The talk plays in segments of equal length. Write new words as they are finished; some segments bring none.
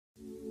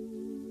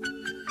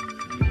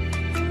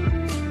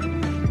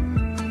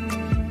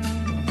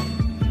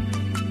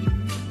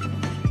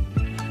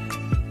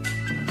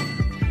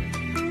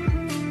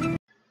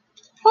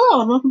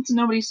Hello, and welcome to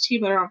Nobody's Tea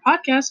But Our Own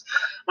podcast.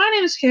 My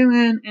name is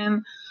Kaylin,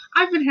 and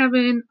I've been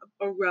having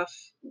a rough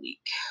week.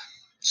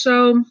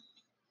 So,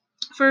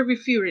 for a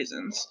few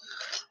reasons.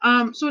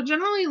 So it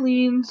generally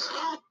leans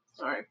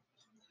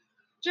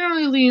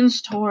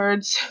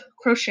towards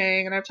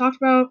crocheting, and I've talked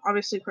about,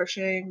 obviously,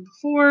 crocheting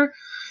before.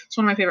 It's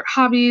one of my favorite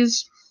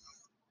hobbies.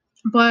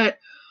 But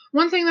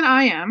one thing that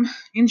I am,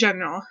 in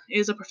general,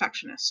 is a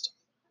perfectionist.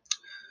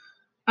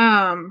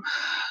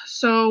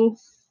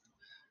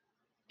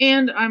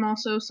 And I'm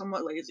also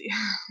somewhat lazy.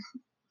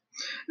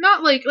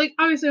 Not like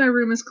obviously my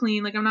room is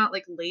clean, I'm not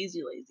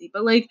lazy,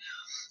 but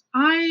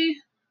I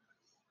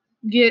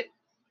get,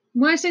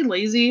 when I say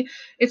lazy,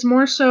 it's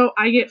more so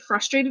I get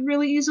frustrated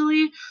really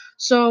easily.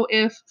 So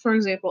if, for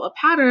example, a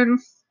pattern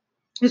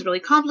is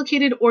really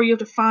complicated or you have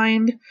to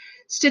find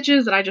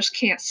stitches that I just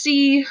can't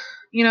see,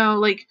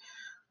 for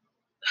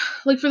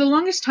the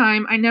longest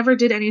time I never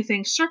did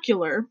anything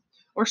circular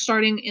or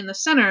starting in the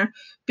center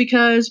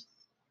because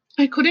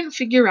I couldn't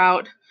figure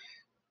out,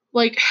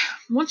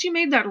 once you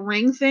made that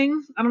ring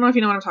thing, I don't know if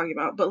you know what I'm talking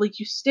about, but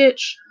you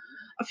stitch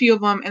a few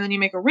of them and then you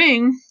make a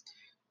ring,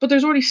 but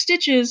there's already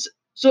stitches,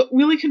 so it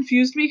really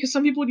confused me because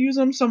some people would use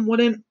them, some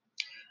wouldn't, and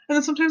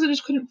then sometimes I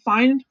just couldn't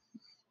find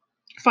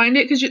it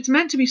because it's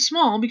meant to be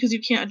small because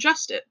you can't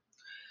adjust it.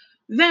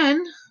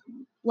 Then,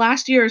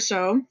 last year or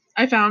so,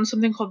 I found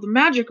something called the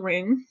magic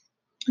ring.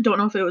 Don't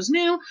know if it was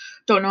new,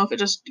 don't know if it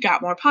just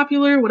got more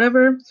popular,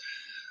 whatever,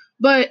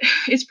 but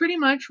it's pretty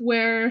much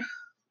where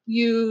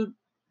you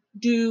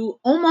do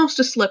almost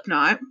a slip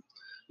knot.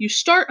 You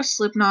start a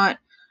slip knot,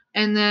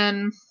 and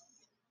then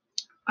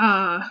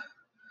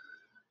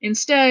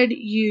instead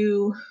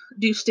you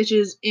do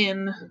stitches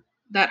in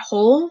that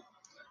hole.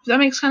 If that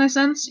makes kind of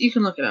sense, you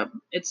can look it up.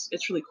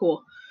 It's really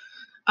cool.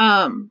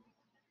 And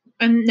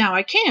now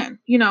I can,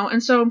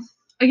 and so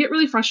I get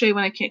really frustrated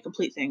when I can't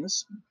complete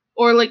things,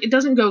 or it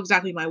doesn't go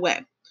exactly my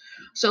way.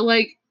 So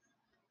I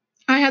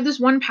had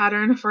this one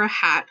pattern for a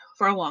hat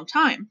for a long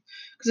time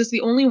because it's the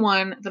only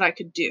one that I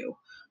could do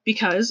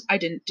because I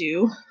didn't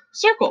do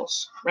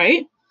circles,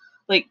 right?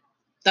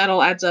 That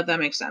all adds up.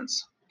 That makes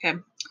sense. Okay.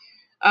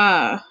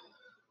 And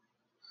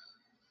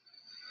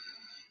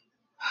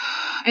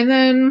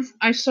then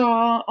I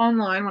saw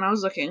online when I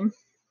was looking,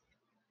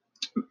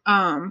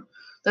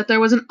 that there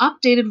was an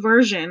updated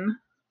version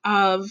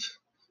of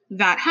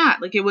that hat.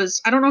 It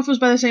was, I don't know if it was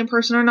by the same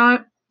person or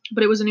not,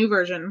 but it was a new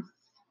version.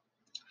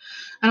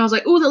 And I was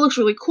like, oh, that looks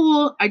really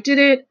cool. I did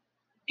it,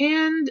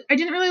 and I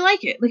didn't really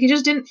like it. It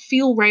just didn't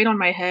feel right on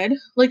my head.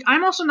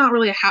 I'm also not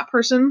really a hat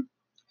person,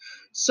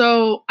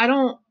 so I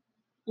don't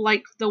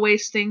like the way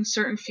things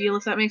certain feel,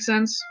 if that makes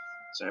sense.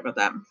 Sorry about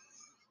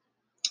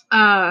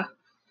that.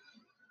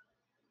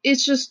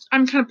 It's just,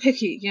 I'm kind of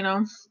picky,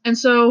 and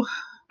so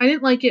I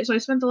didn't like it, so I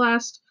spent the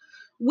last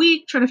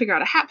week trying to figure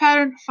out a hat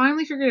pattern.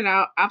 Finally figured it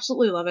out.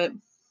 Absolutely love it.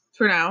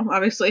 For now,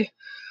 obviously.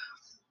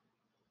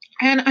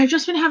 And I've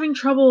just been having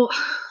trouble.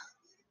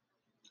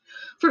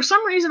 For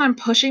some reason, I'm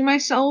pushing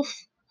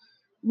myself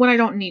when I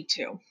don't need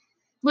to.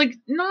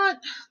 Not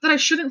that I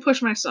shouldn't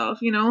push myself,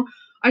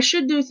 I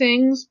should do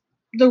things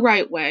the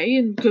right way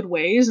and good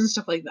ways and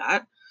stuff like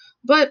that.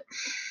 But,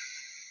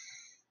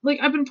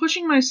 I've been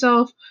pushing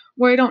myself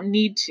where I don't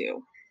need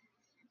to.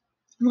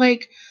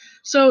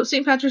 So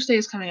St. Patrick's Day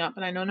is coming up,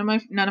 and I know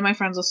none of my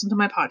friends listen to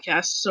my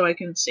podcast, so I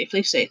can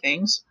safely say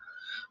things.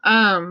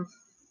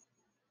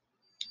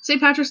 St.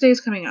 Patrick's Day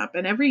is coming up,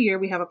 and every year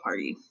we have a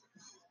party.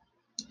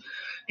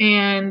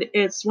 And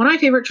it's one of my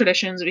favorite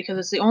traditions because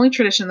it's the only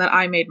tradition that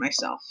I made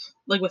myself,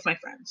 with my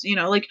friends. You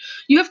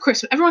have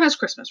Christmas. Everyone has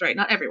Christmas, right?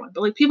 Not everyone,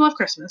 but people have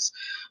Christmas.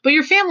 But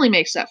your family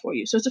makes that for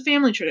you, so it's a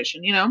family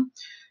tradition,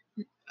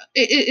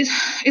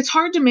 It's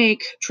hard to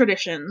make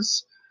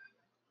traditions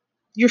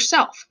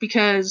yourself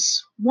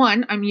because,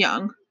 one, I'm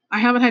young. I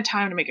haven't had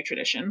time to make a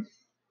tradition.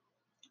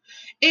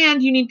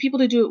 And you need people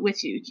to do it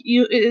with you.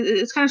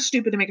 It's kind of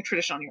stupid to make a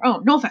tradition on your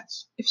own. No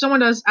offense. If someone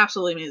does,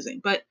 absolutely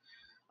amazing. But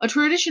a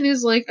tradition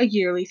is a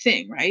yearly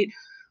thing, right?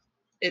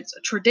 It's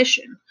a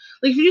tradition.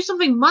 If you do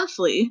something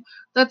monthly,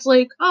 that's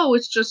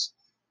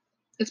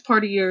it's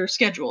part of your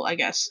schedule, I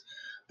guess.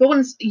 But when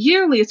it's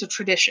yearly, it's a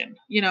tradition,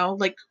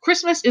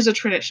 Christmas is a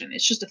tradition.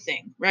 It's just a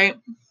thing, right?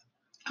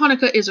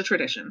 Hanukkah is a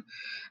tradition.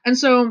 And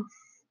so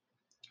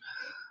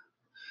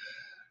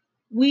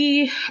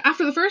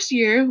after the first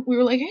year, we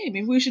were like, hey,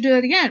 maybe we should do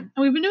that again.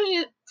 And we've been doing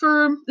it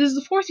this is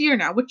the 4th year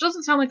now, which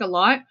doesn't sound like a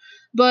lot,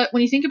 but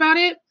when you think about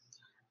it,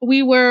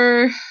 we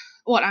were,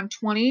 I'm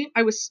 20.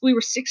 We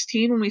were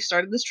 16 when we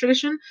started this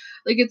tradition.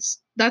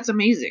 That's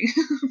amazing.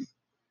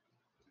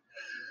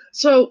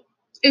 So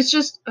it's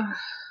just,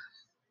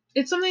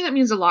 it's something that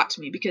means a lot to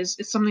me because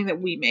it's something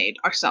that we made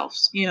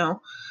ourselves,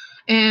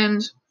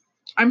 and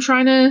I'm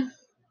trying to,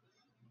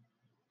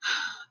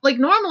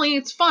 normally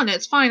it's fun.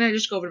 It's fine. I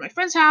just go over to my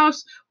friend's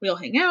house. We all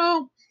hang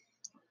out.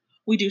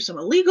 We do some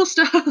illegal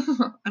stuff.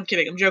 I'm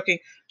kidding. I'm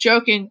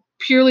joking,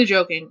 purely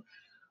joking.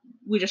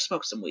 We just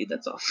smoke some weed.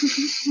 That's all.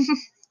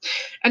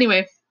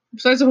 Anyway,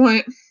 besides the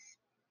point.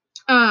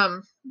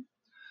 And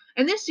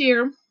this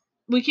year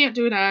we can't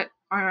do it at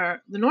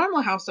the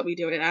normal house that we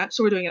do it at,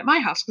 so we're doing it at my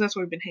house because that's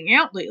where we've been hanging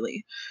out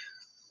lately.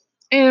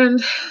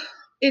 And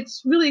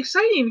it's really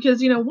exciting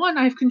because, one,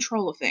 I have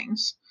control of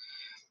things,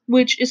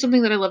 which is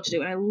something that I love to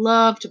do, and I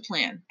love to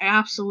plan. I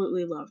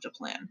absolutely love to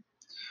plan.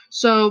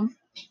 So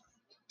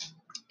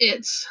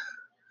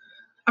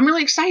I'm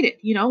really excited,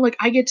 like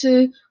I get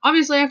to,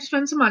 obviously I have to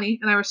spend some money,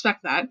 and I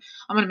respect that.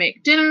 I'm going to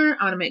make dinner,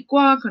 I'm going to make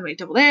guac, I'm going to make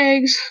deviled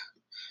eggs,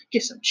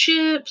 get some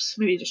chips,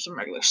 maybe just some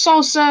regular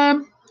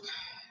salsa.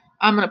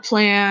 I'm going to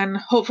plan,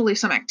 hopefully,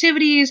 some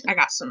activities. I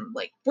got some,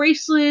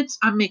 bracelets.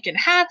 I'm making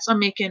hats. I'm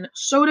making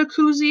soda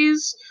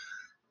koozies.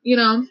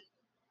 I'm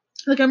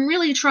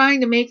really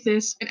trying to make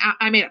this, and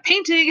I made a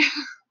painting.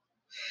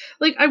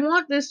 I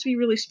want this to be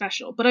really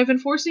special, but I've been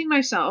forcing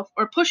myself,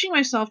 or pushing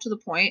myself to the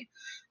point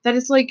that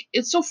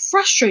it's so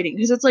frustrating,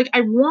 because it's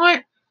I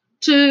want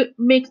to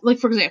make,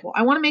 for example,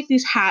 I want to make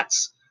these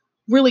hats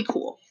really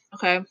cool,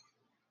 okay?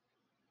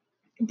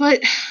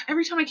 But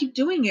every time I keep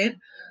doing it,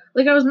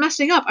 I was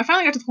messing up. I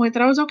finally got to the point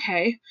that I was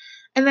okay.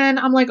 And then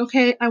I'm like,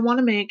 okay, I want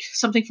to make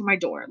something for my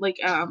door, like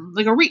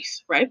a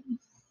wreath, right?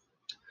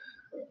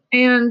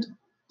 And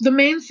the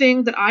main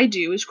thing that I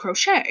do is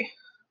crochet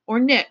or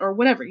knit or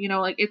whatever,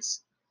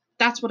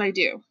 that's what I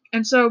do.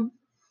 And so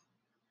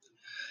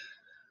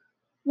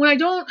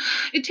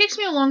it takes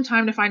me a long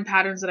time to find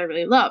patterns that I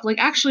really love.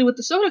 Actually with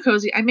the soda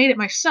cozy, I made it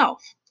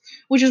myself,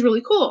 which is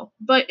really cool.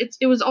 But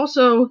it was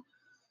also,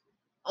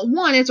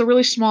 one, it's a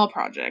really small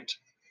project,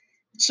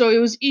 so it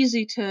was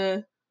easy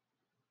to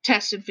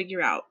test and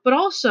figure out. But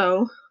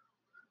also,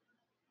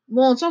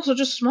 well, it's also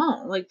just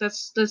small.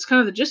 That's kind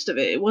of the gist of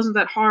it. It wasn't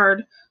that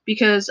hard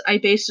because I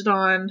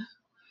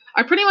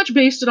pretty much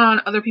based it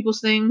on other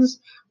people's things,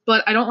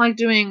 but I don't like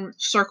doing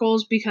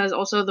circles because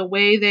also the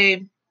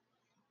way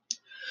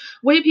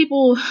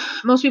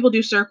most people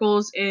do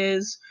circles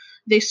is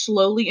they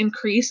slowly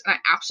increase, and I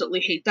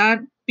absolutely hate that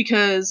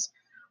because,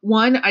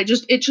 one, it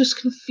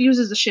just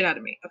confuses the shit out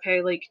of me, okay?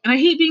 And I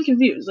hate being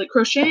confused.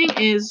 Crocheting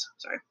is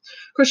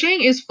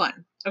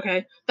fun,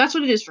 okay? That's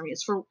what it is for me.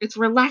 It's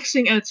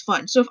relaxing and it's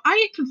fun. So if I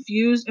get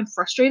confused and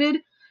frustrated,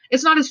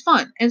 it's not as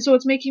fun. And so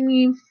it's making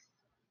me,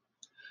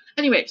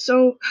 anyway,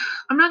 so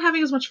I'm not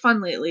having as much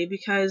fun lately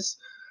because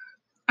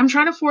I'm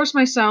trying to force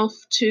myself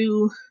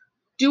to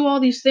do all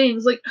these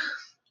things.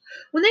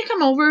 When they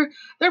come over,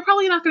 they're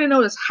probably not going to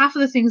notice half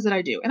of the things that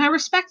I do. And I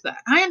respect that.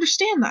 I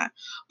understand that.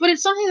 But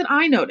it's something that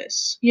I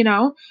notice,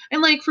 And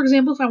for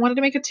example, if I wanted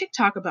to make a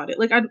TikTok about it,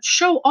 I'd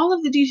show all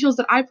of the details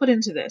that I put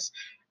into this.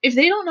 If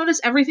they don't notice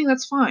everything,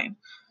 that's fine.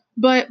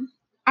 But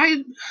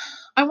I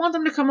want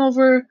them to come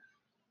over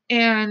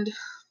and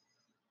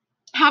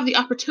have the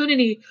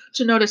opportunity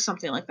to notice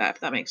something like that,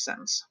 if that makes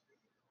sense.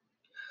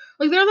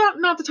 They're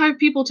not the type of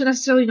people to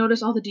necessarily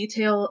notice all the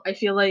detail, I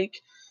feel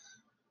like.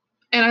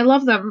 And I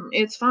love them,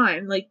 it's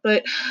fine,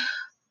 but,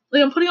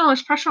 I'm putting all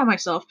this pressure on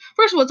myself.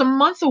 First of all, it's a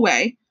month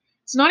away,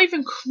 it's not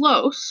even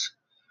close,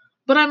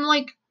 but I'm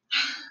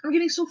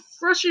getting so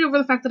frustrated over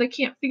the fact that I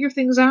can't figure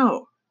things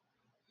out.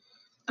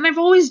 And I've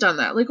always done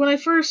that. When I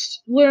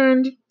first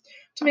learned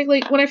to make,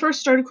 when I first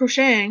started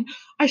crocheting,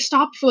 I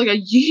stopped for, a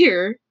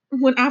year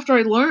after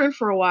I learned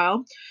for a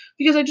while,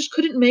 because I just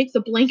couldn't make the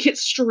blanket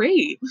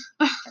straight.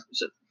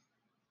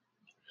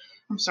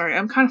 I'm sorry,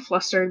 I'm kind of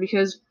flustered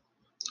because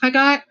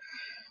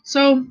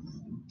so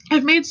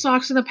I've made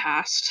socks in the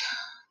past,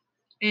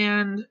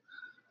 and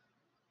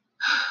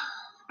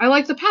I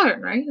like the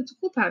pattern, right? It's a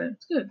cool pattern.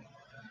 It's good.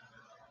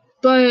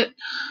 But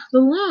the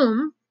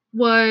loom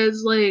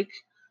was the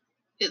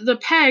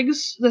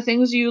pegs, the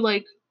things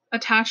you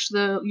attach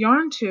the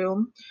yarn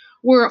to,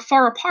 were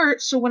far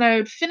apart. So when I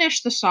would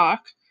finish the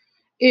sock,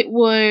 it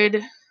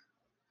would,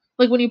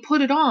 when you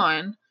put it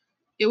on,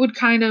 it would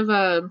kind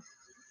of,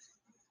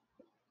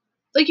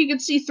 you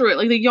could see through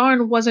it. The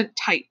yarn wasn't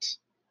tight.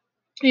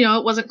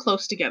 It wasn't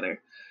close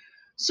together.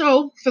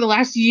 So for the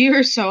last year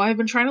or so, I've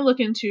been trying to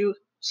look into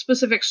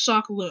specific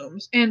sock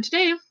looms. And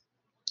today,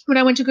 when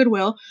I went to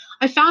Goodwill,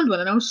 I found one,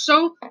 and I was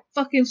so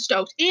fucking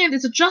stoked. And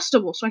it's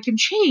adjustable, so I can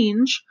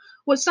change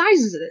what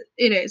sizes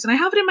it is. And I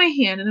have it in my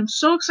hand, and I'm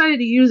so excited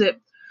to use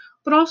it.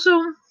 But also,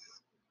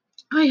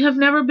 I have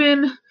never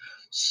been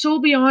so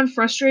beyond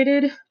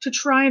frustrated to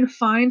try and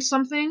find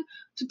something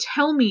to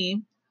tell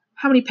me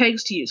how many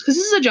pegs to use. Because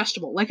this is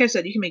adjustable. Like I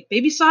said, you can make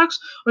baby socks,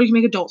 or you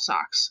can make adult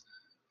socks.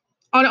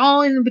 On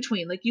all in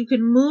between. You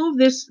can move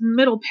this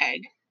middle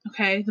peg,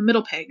 okay? The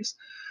middle pegs.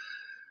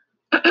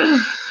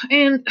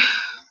 And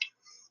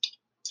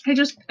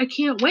I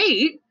can't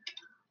wait,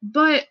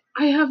 but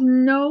I have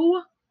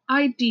no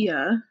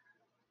idea.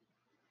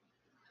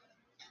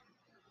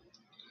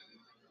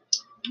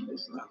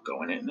 It's not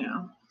going in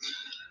now.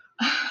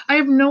 I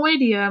have no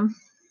idea,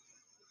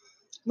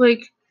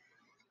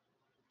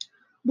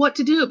 what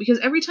to do, because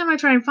every time I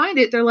try and find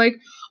it, they're like,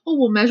 oh,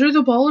 well, measure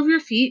the ball of your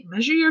feet,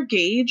 measure your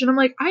gauge, and I'm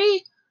like,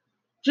 I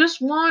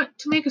just want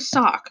to make a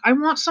sock. I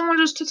want someone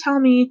just to tell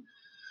me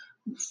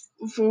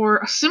for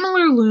a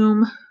similar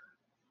loom.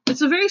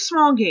 It's a very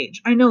small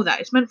gauge. I know that.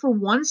 It's meant for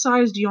one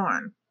sized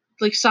yarn.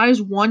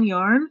 Size 1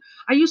 yarn.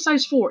 I use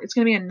size 4. It's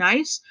going to be a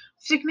nice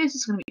thickness.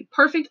 It's going to be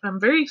perfect. I'm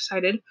very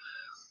excited,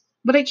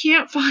 but I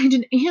can't find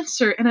an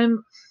answer, and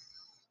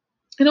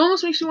it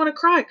almost makes me want to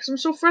cry because I'm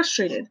so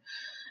frustrated.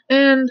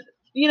 And,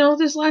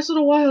 this last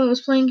little while I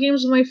was playing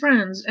games with my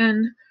friends,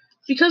 and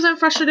because I'm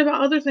frustrated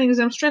about other things,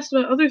 I'm stressed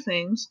about other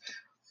things,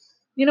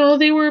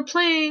 they were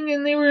playing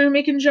and they were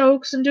making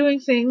jokes and doing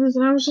things,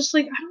 and I was just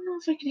like, I don't know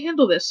if I can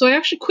handle this. So I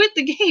actually quit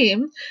the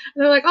game, and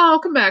they're like, oh,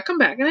 come back.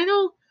 And I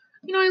know,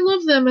 I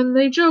love them, and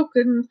they joke,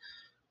 and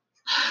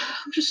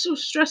I'm just so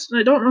stressed, and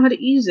I don't know how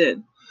to ease it.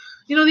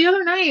 The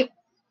other night,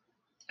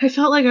 I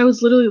felt like I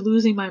was literally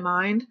losing my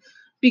mind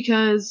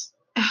because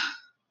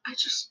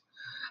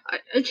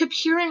I kept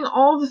hearing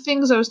all the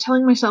things I was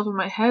telling myself in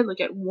my head,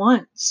 like, at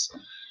once.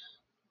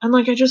 And,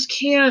 like, I just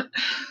can't.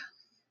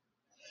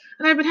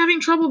 And I've been having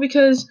trouble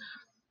because.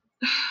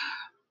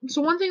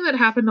 So, one thing that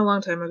happened a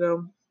long time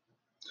ago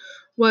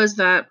was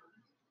that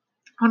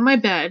on my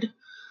bed,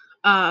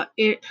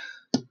 it.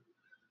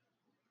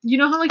 You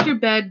know how, like, your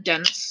bed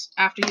dents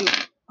after you.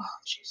 Oh,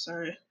 geez,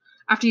 sorry.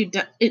 After you.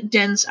 It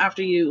dents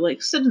after you,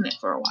 like, sit in it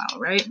for a while,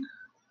 right?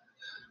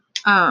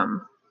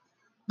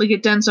 Like,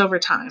 it dents over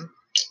time.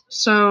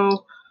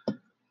 So.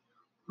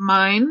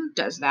 Mine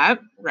does that,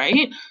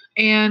 right?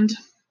 And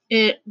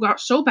it got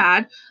so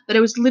bad that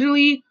it was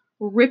literally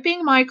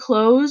ripping my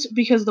clothes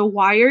because the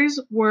wires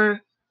were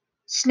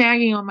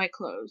snagging on my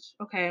clothes,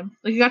 okay?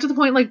 Like, it got to the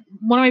point, like,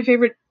 one of my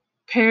favorite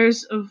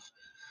pairs of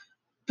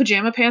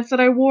pajama pants that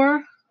I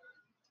wore,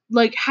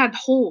 like, had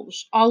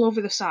holes all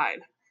over the side.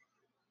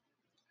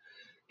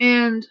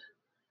 And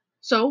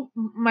so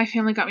my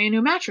family got me a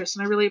new mattress,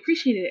 and I really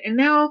appreciated it. And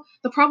now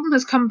the problem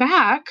has come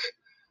back,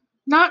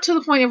 not to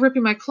the point of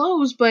ripping my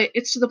clothes, but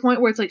it's to the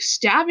point where it's, like,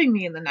 stabbing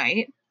me in the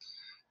night.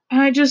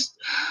 And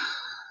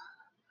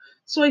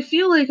so I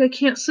feel like I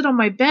can't sit on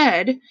my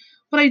bed,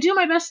 but I do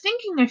my best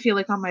thinking I feel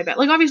like on my bed.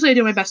 Like, obviously I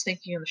do my best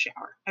thinking in the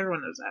shower.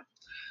 Everyone knows that.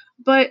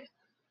 But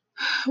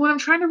when I'm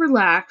trying to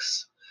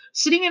relax,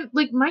 sitting in,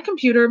 like, my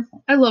computer,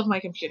 I love my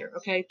computer,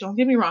 okay? Don't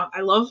get me wrong.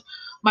 I love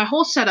my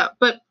whole setup,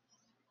 but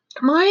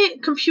my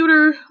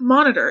computer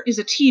monitor is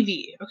a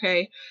TV,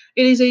 okay?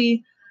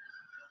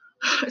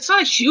 It's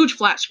not a huge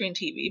flat screen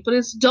TV, but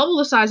it's double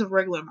the size of a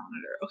regular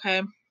monitor,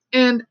 okay?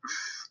 And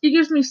it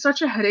gives me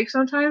such a headache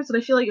sometimes that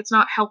I feel like it's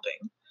not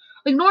helping.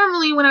 Like,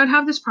 normally when I would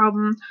have this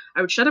problem,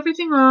 I would shut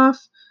everything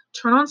off,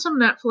 turn on some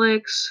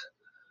Netflix,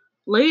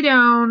 lay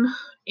down,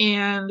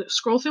 and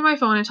scroll through my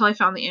phone until I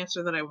found the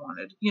answer that I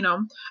wanted.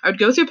 I would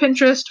go through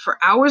Pinterest for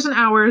hours and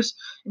hours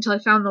until I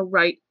found the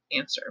right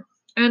answer.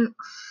 And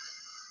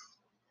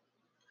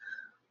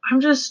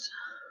I'm just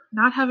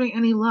not having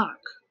any luck.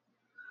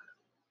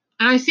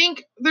 And I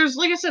think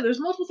like I said, there's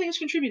multiple things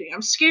contributing.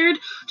 I'm scared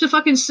to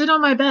fucking sit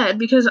on my bed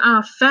because I'm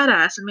a fat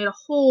ass and made a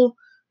hole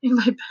in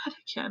my bed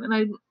again. And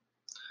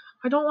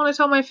I don't want to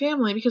tell my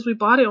family because we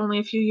bought it only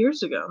a few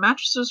years ago.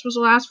 Mattresses was to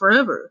last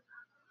forever.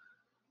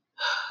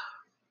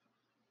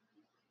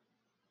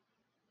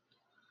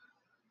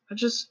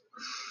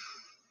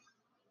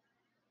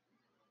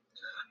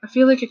 I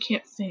feel like I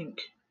can't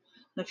think.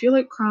 I feel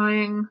like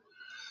crying.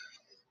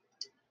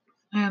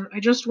 And I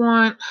just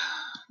want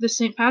this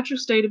St.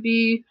 Patrick's Day to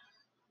be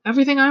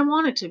everything I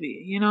want it to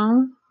be,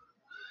 And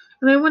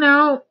I went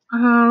out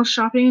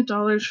shopping at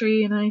Dollar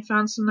Tree, and I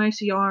found some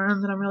nice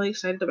yarn that I'm really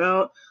excited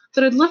about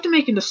that I'd love to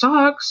make into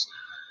socks.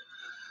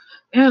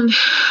 And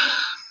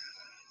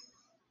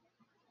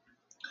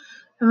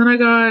then I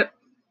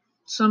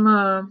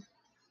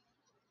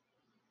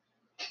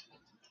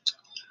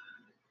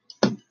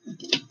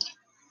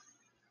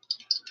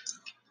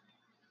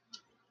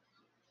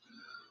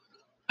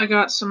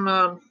got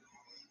some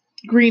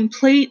green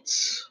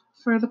plates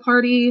for the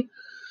party,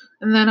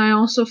 and then I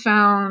also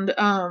found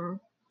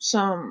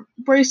some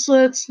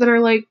bracelets that are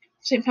like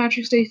St.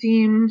 Patrick's Day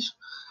themed,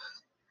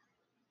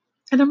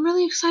 and I'm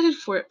really excited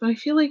for it, but I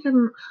feel like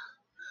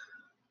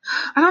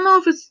I don't know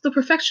if it's the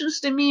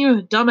perfectionist in me or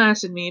the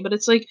dumbass in me, but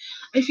it's like,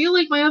 I feel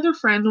like my other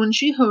friend, when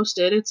she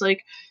hosted, it's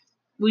like,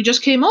 we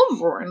just came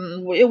over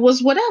and it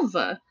was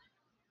whatever.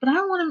 But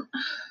I want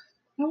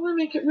to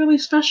make it really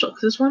special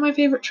because it's one of my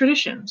favorite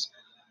traditions.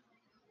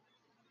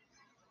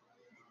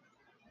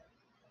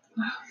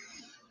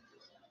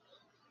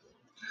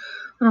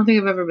 I don't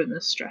think I've ever been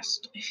this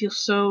stressed. I feel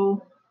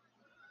so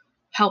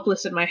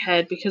helpless in my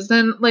head because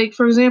then, like,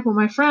 for example,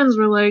 my friends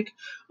were like,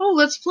 oh,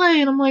 let's play.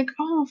 And I'm like,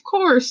 oh, of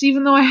course,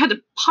 even though I had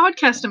a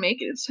podcast to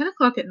make it. It's 10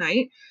 o'clock at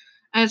night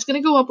and it's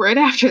going to go up right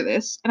after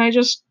this. And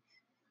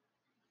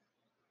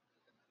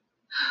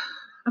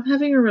I'm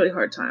having a really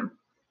hard time.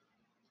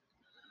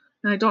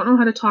 And I don't know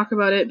how to talk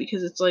about it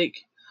because it's like,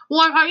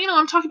 well,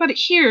 I'm talking about it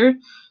here,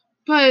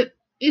 but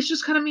it's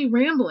just kind of me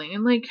rambling.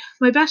 And, like,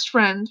 my best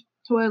friend,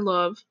 who I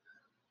love,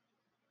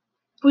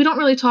 we don't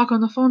really talk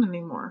on the phone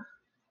anymore.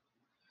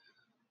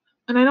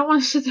 And I don't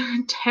want to sit there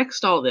and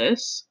text all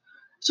this.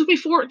 It took me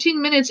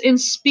 14 minutes in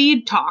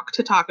speed talk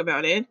to talk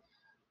about it.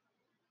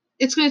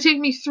 It's going to take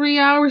me 3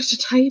 hours to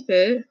type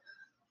it.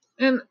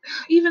 And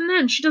even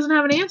then, she doesn't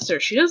have an answer.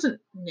 She doesn't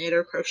knit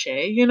or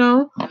crochet,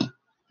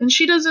 And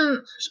she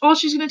doesn't, all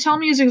she's going to tell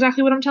me is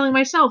exactly what I'm telling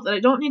myself, that I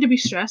don't need to be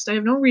stressed. I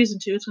have no reason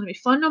to. It's going to be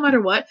fun no matter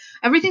what.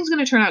 Everything's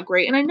going to turn out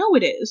great. And I know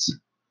it is.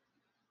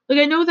 Like,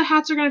 I know the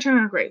hats are going to turn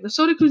out great. The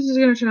soda koozies are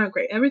going to turn out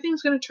great.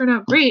 Everything's going to turn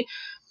out great.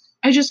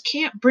 I just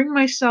can't bring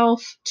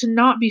myself to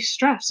not be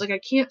stressed. Like, I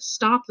can't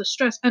stop the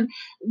stress. And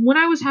when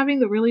I was having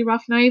the really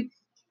rough night,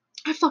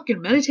 I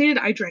fucking meditated.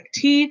 I drank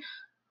tea.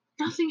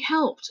 Nothing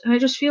helped. And I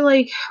just feel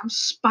like I'm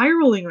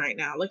spiraling right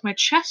now. Like, my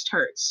chest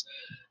hurts.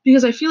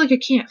 Because I feel like I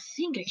can't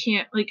think. I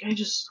can't, like, I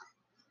just...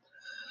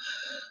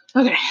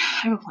 Okay, I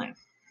have a plan.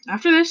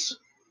 After this,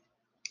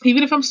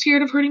 even if I'm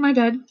scared of hurting my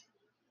bed,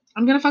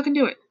 I'm gonna fucking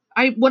do it.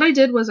 What I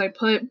did was I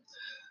put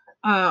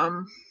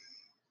a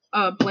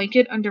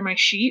blanket under my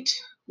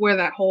sheet where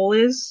that hole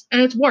is,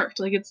 and it's worked.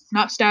 Like, it's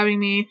not stabbing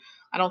me.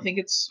 I don't think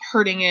it's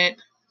hurting it.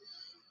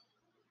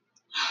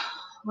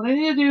 What I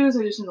need to do is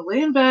I just need to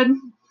lay in bed,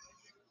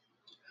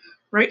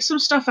 write some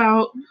stuff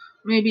out,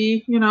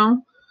 maybe, you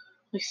know,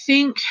 like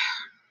think.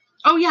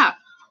 Oh yeah.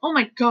 Oh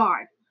my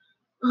god.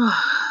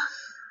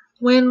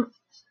 When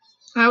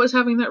I was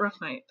having that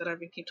rough night that I've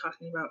been keep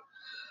talking about,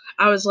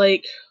 I was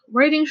like,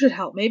 writing should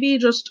help. Maybe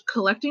just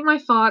collecting my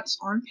thoughts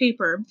on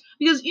paper.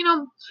 Because, you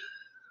know,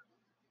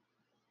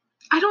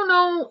 I don't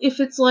know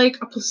if it's like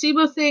a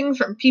placebo thing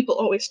from people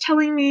always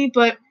telling me,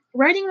 but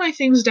writing my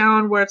things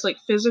down where it's like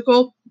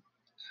physical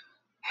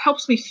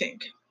helps me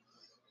think.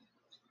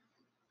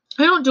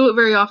 I don't do it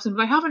very often,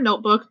 but I have a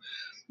notebook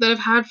that I've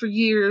had for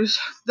years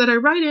that I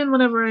write in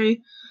whenever I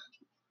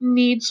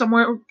need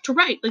somewhere to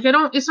write. Like,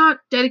 it's not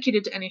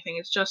dedicated to anything.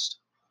 It's just,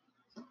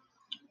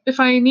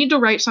 if I need to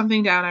write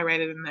something down, I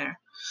write it in there.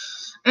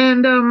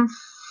 And,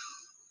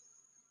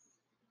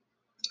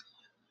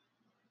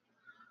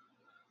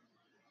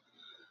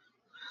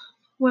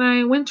 when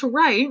I went to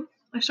write,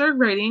 I started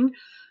writing,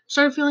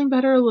 started feeling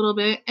better a little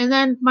bit, and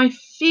then my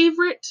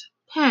favorite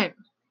pen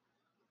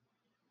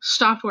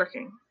stopped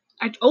working.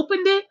 I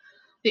opened it,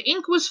 the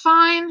ink was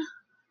fine,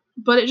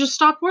 but it just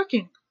stopped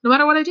working, no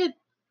matter what I did.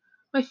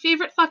 My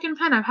favorite fucking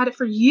pen, I've had it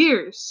for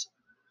years.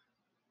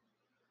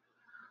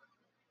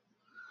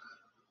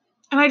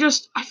 And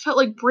I felt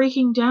like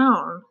breaking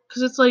down,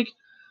 because it's like,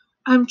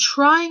 I'm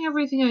trying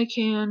everything I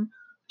can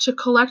to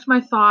collect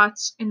my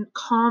thoughts and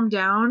calm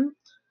down,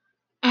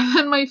 and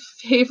then my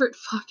favorite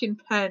fucking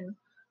pen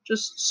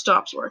just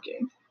stops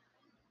working.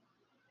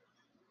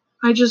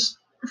 I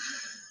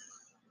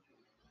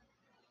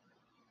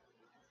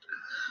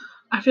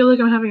feel like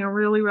I'm having a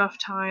really rough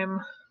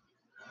time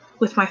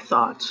with my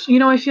thoughts. You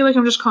know, I feel like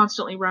I'm just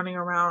constantly running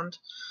around.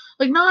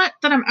 Like, not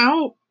that I'm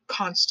out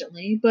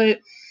constantly, but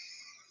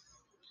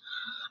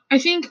I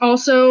think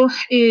also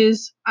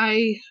is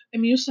I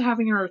am used to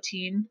having a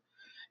routine,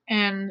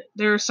 and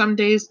there are some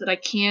days that I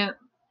can't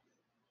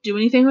do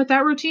anything with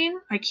that routine.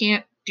 I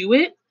can't do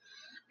it,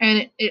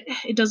 and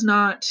it does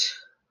not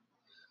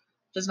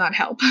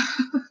help.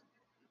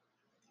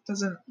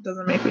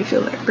 doesn't make me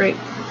feel that great.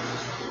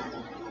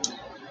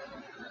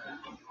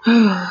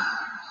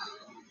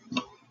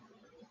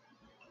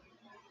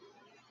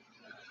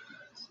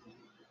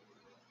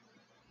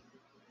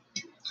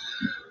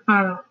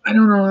 I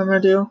don't know what I'm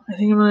gonna do. I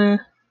think I'm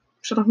gonna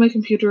shut off my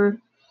computer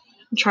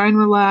and try and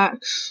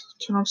relax.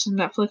 Turn off some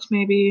Netflix,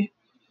 maybe.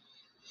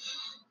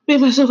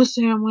 Make myself a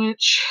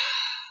sandwich.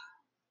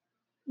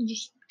 And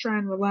just try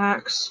and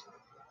relax.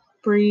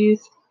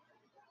 Breathe.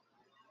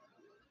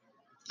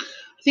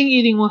 I think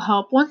eating will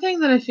help. One thing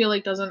that I feel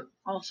like doesn't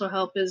also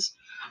help is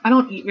I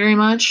don't eat very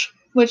much,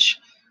 which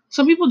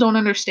some people don't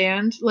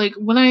understand. Like,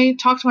 when I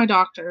talk to my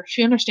doctor,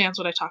 she understands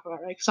what I talk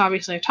about, right? Because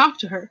obviously I talk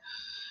to her.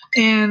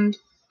 And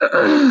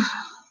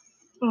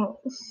oh,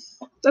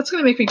 that's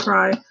gonna make me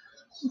cry.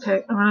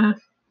 Okay, oh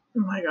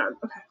my god,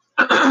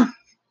 okay.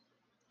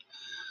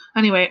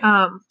 Anyway,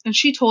 and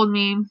she told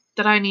me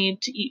that I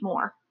need to eat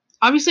more.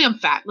 Obviously, I'm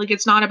fat. Like,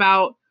 it's not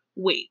about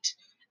weight.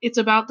 It's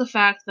about the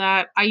fact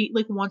that I eat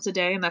like once a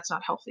day, and that's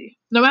not healthy.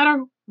 No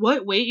matter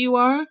what weight you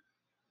are,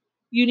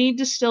 you need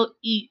to still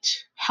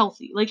eat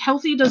healthy. Like,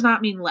 healthy does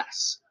not mean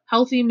less.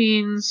 Healthy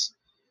means,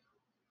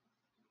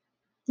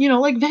 you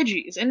know, like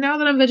veggies. And now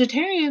that I'm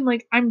vegetarian,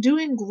 like, I'm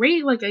doing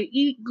great. Like, I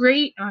eat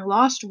great and I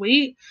lost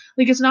weight.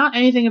 Like, it's not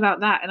anything about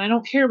that. And I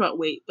don't care about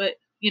weight, but,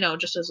 you know,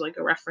 just as like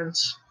a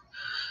reference.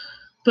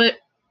 But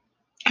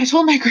I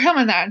told my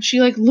grandma that, and she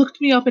like looked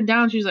me up and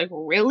down. She's like,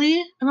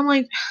 really? And I'm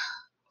like,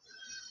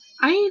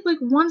 I eat like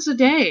once a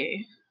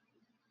day.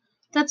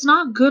 That's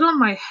not good on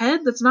my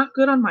head. That's not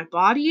good on my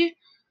body.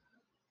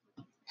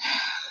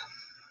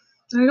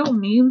 I don't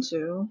mean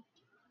to.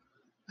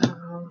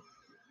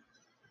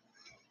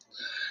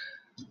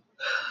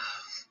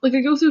 Like,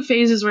 I go through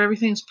phases where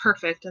everything's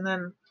perfect, and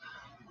then,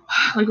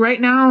 like,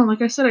 right now,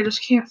 like I said, I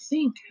just can't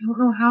think. I don't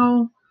know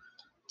how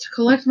to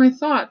collect my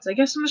thoughts. I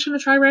guess I'm just gonna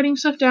try writing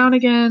stuff down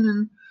again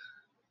and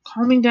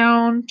calming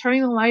down,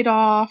 turning the light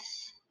off,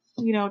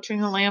 you know,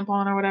 turning the lamp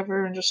on or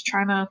whatever, and just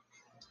trying to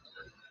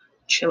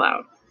chill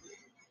out.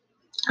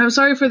 I'm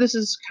sorry for this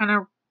is kind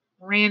of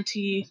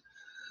ranty.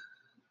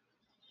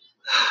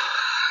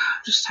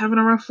 Just having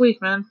a rough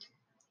week, man.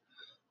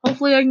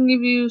 hopefully I can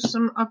give you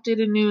some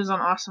updated news on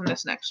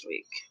awesomeness next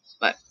week.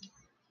 But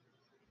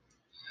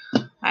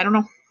I don't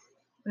know.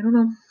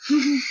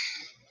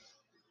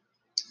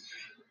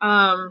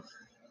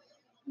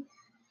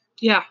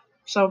 Yeah,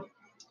 so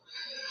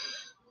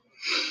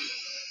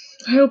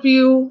I hope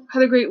you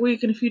had a great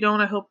week, and if you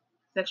don't, I hope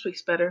next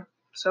week's better.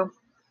 So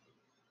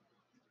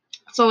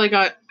that's all I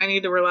got. I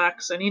need to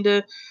relax. I need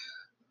to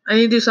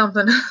do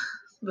something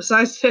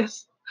besides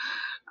this.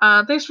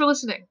 Thanks for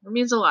listening. It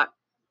means a lot.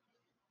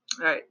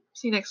 All right.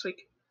 See you next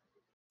week.